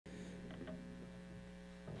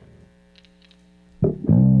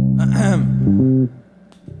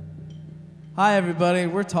Hi everybody,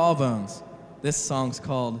 we're Tall Bones. This song's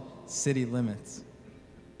called City Limits.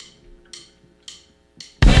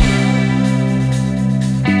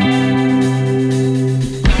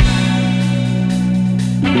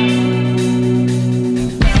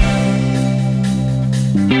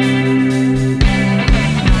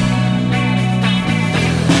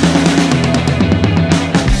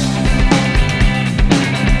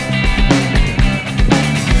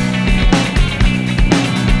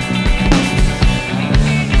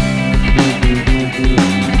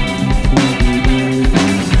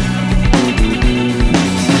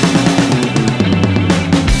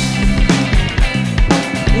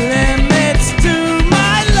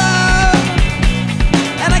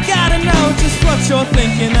 You're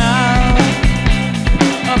thinking of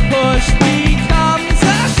a push becomes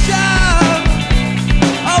a shove.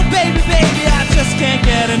 Oh baby, baby, I just can't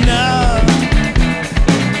get enough.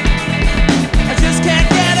 I just can't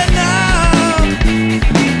get enough.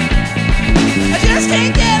 I just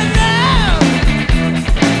can't get enough.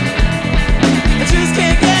 I just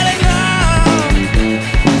can't get enough.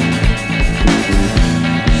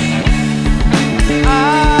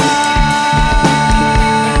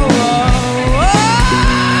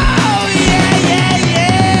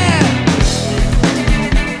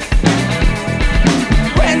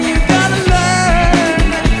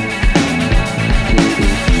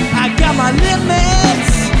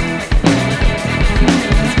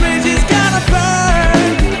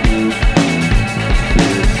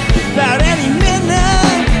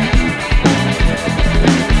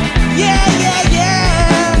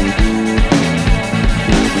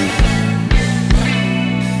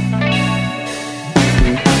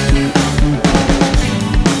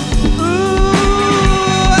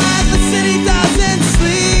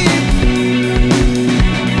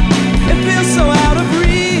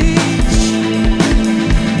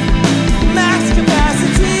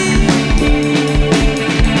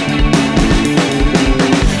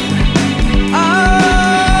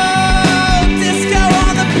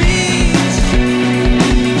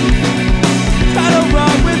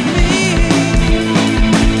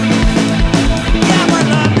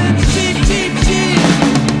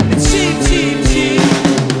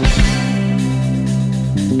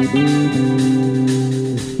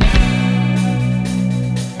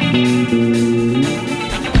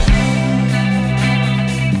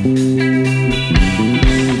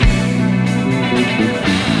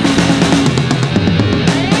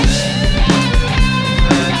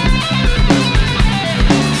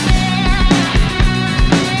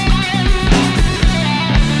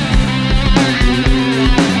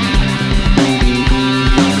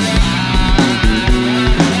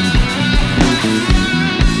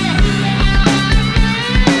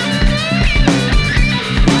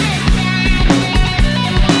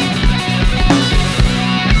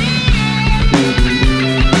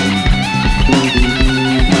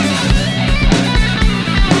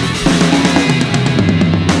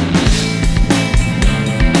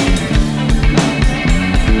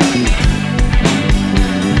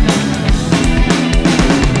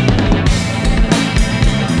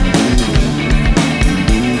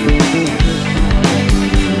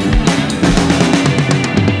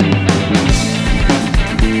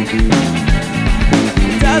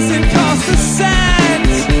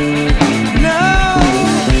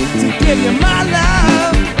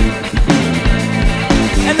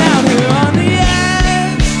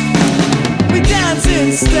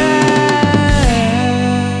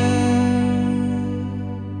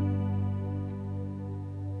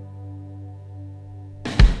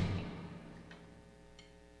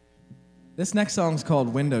 This next song's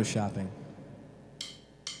called Window Shopping.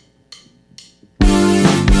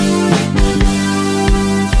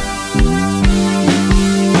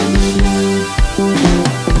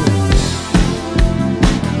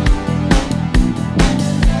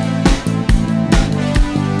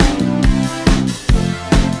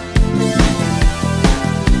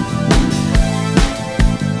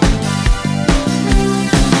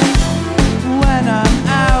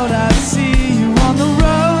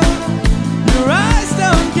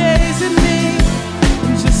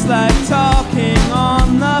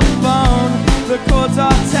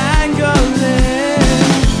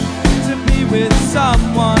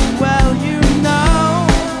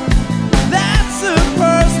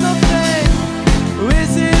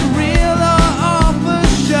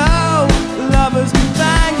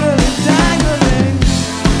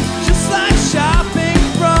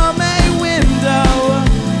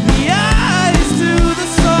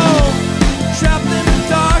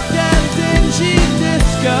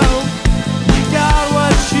 Got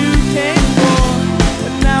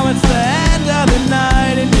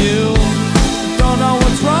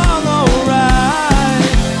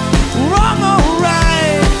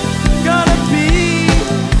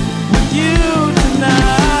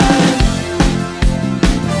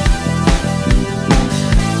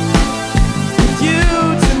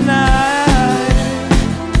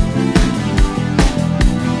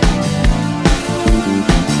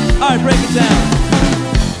Alright, break it down.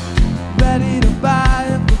 Ready to buy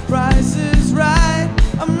if the price is right.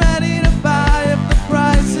 I'm ready to buy if the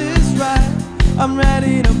price is right. I'm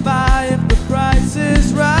ready to buy if the price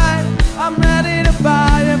is right. I'm ready to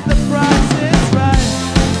buy if the price is right.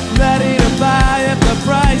 Ready to buy if the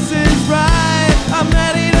price is right. I'm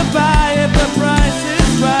ready to buy if the price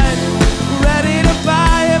is right. Ready to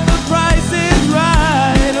buy if the price is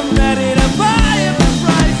right. I'm ready to buy if the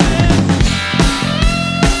price is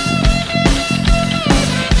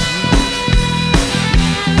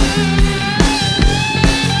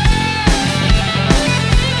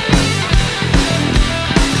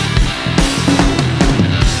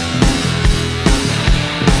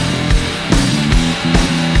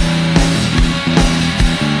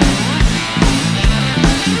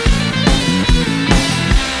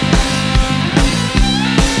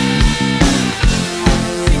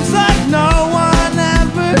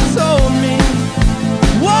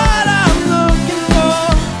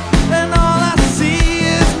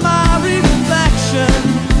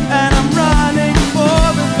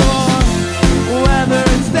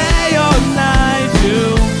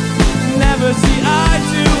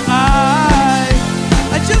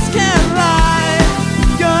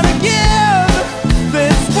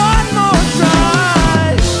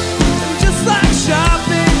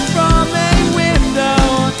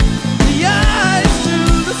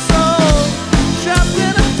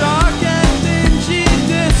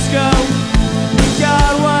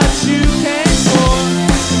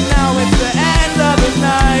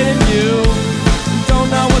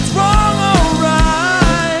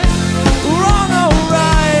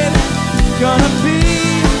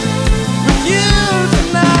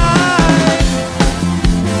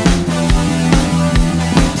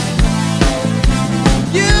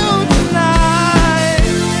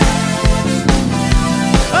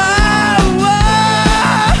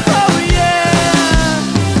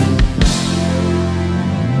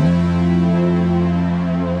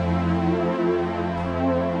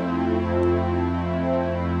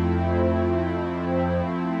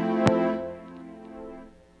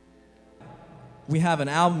have an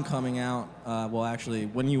album coming out. Well, actually,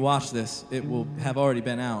 when you watch this, it will have already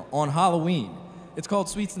been out on Halloween. It's called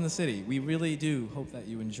Sweets in the City. We really do hope that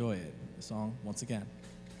you enjoy it. The song, once again,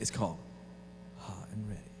 is called Hot and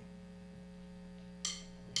Ready.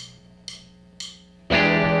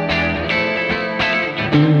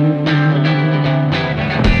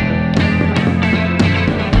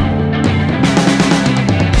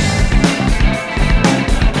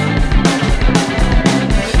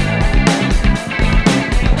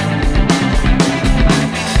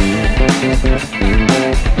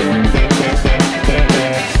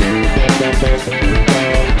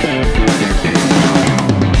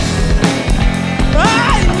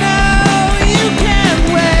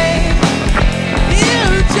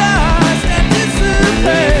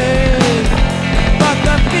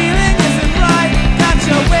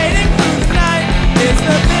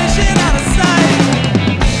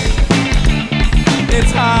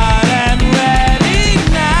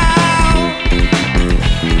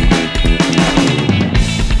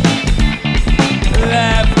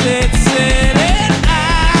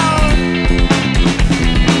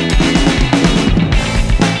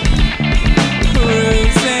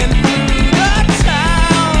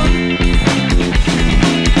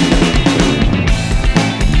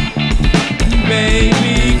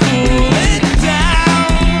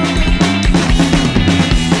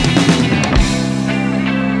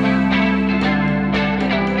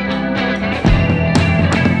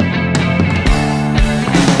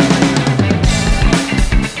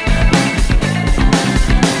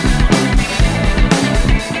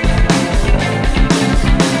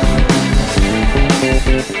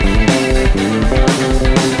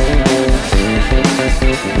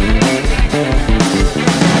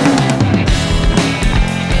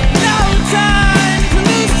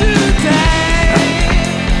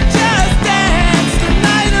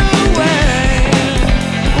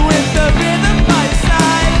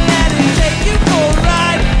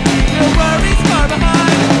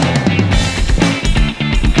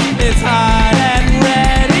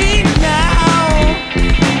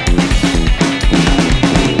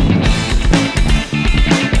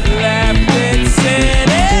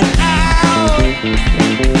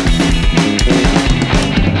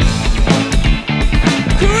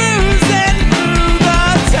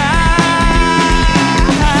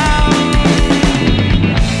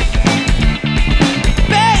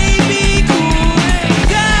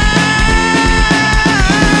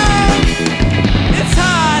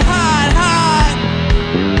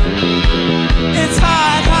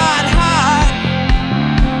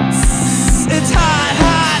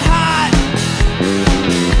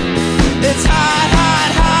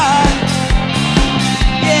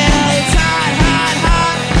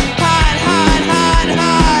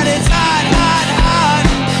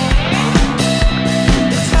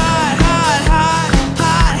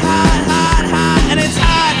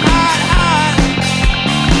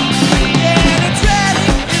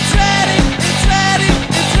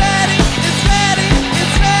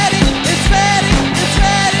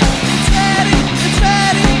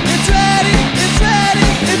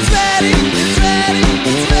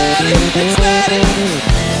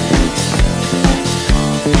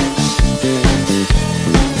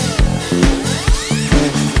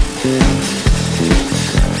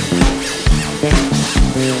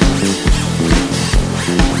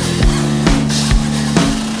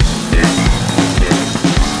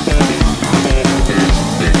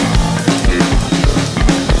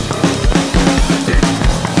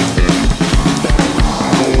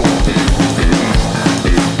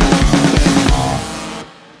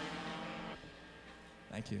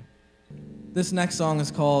 This next song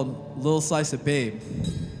is called Little Slice of Babe.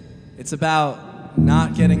 It's about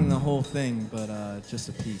not getting the whole thing, but just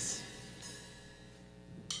a piece.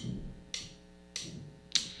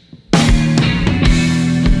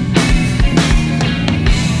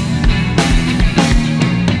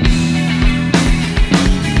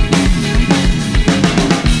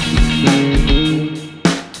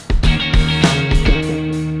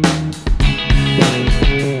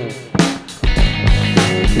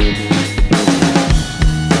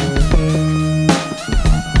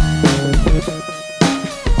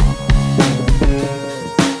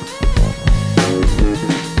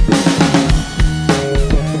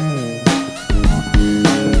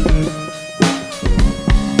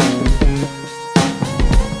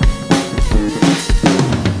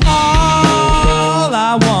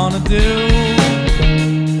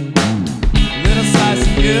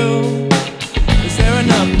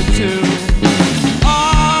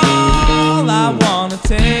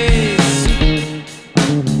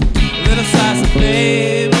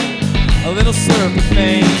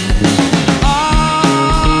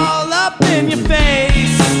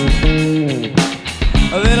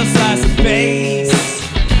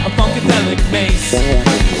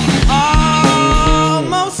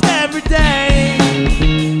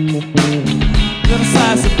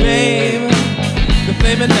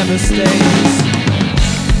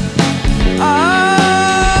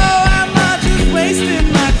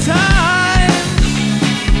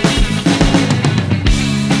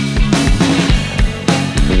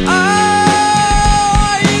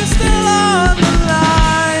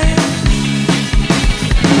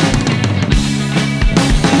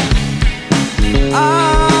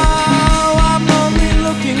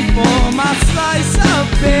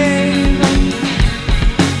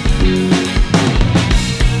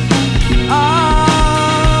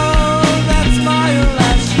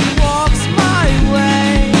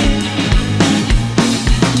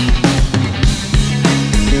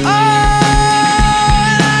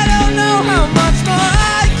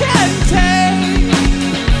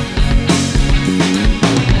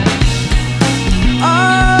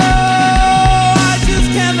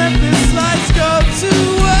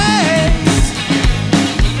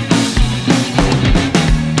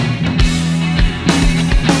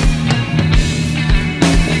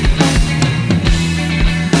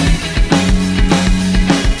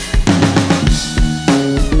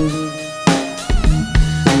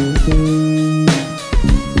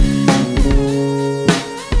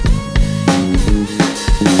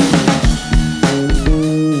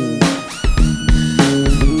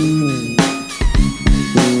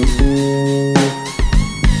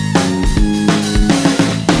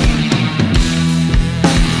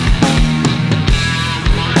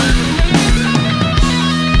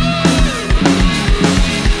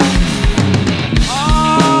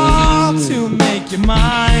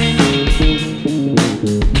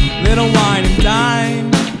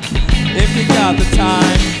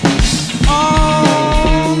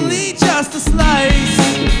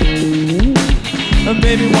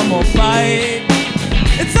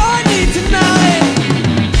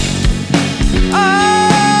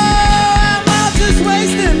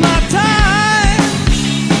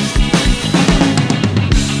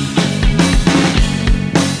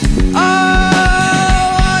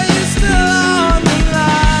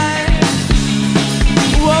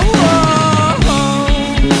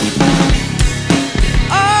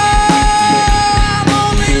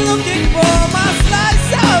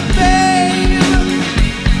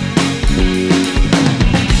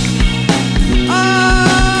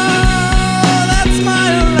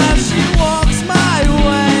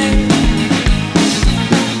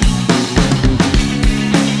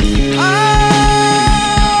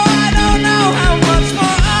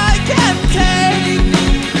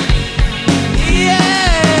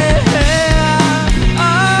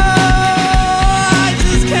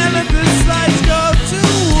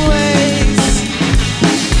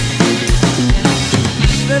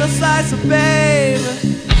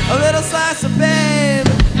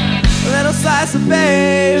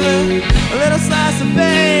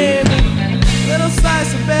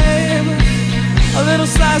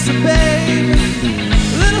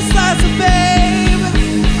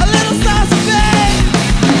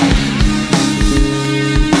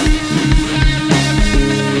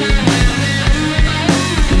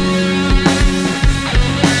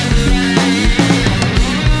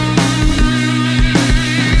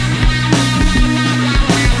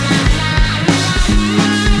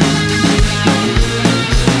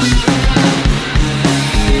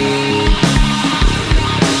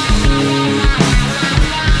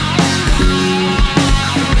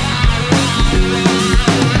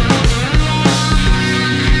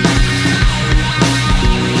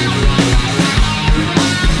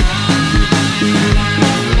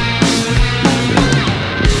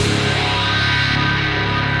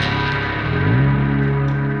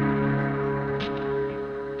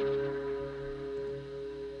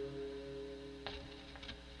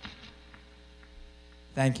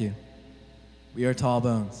 Thank you. We are Tall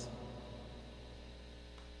Bones.